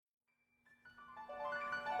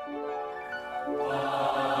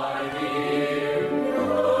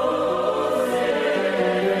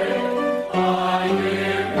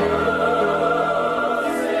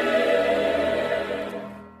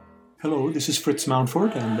This is Fritz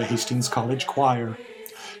Mountford and the Hastings College Choir.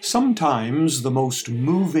 Sometimes the most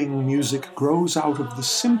moving music grows out of the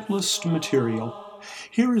simplest material.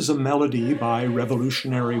 Here is a melody by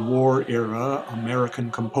Revolutionary War-era American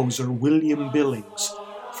composer William Billings,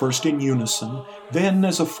 first in unison, then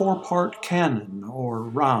as a four-part canon or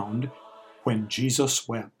round, When Jesus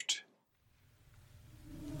Wept.